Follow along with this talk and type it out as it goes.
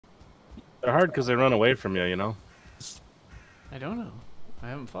They're hard because they run away from you, you know? I don't know. I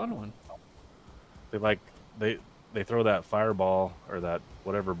haven't fought one. They like, they, they throw that fireball, or that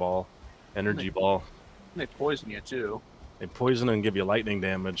whatever ball, energy ball. They poison you too. They poison and give you lightning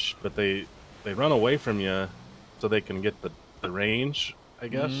damage, but they run away from you so they can get the range, I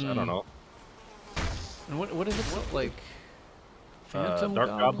guess. I don't know. And what does it look like? Phantom Dark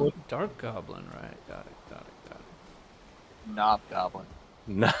Goblin? Dark Goblin, right. Got it. Knob Goblin.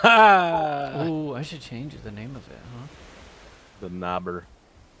 Nah. Oh, I should change the name of it, huh? The knobber.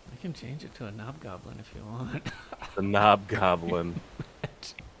 I can change it to a Knob Goblin if you want. The Knob Goblin.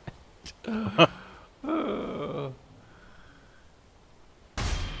 Gonna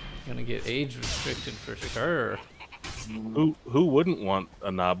get age restricted for sure. Who wouldn't want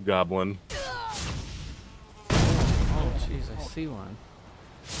a Knob Goblin? Oh, jeez, I see one.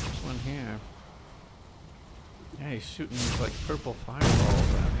 There's one here. Yeah, he's shooting these like purple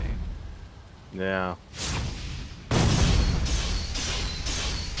fireballs at me. Yeah.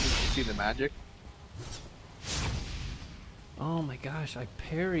 You see the magic? Oh my gosh, I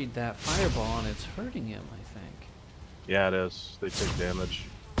parried that fireball and it's hurting him, I think. Yeah, it is. They take damage.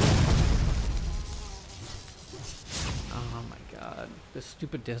 Oh my god. This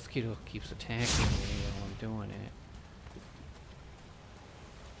stupid Deathkito keeps attacking me while I'm doing it.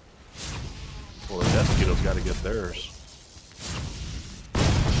 Well, the Deathkito's got to get theirs.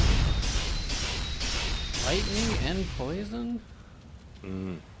 Lightning and poison?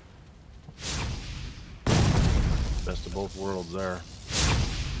 Best of both worlds there.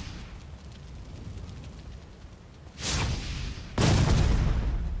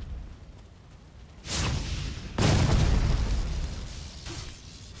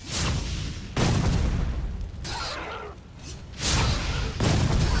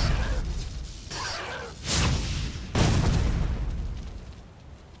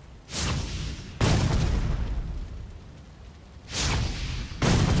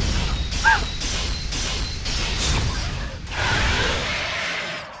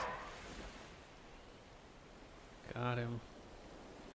 Got him.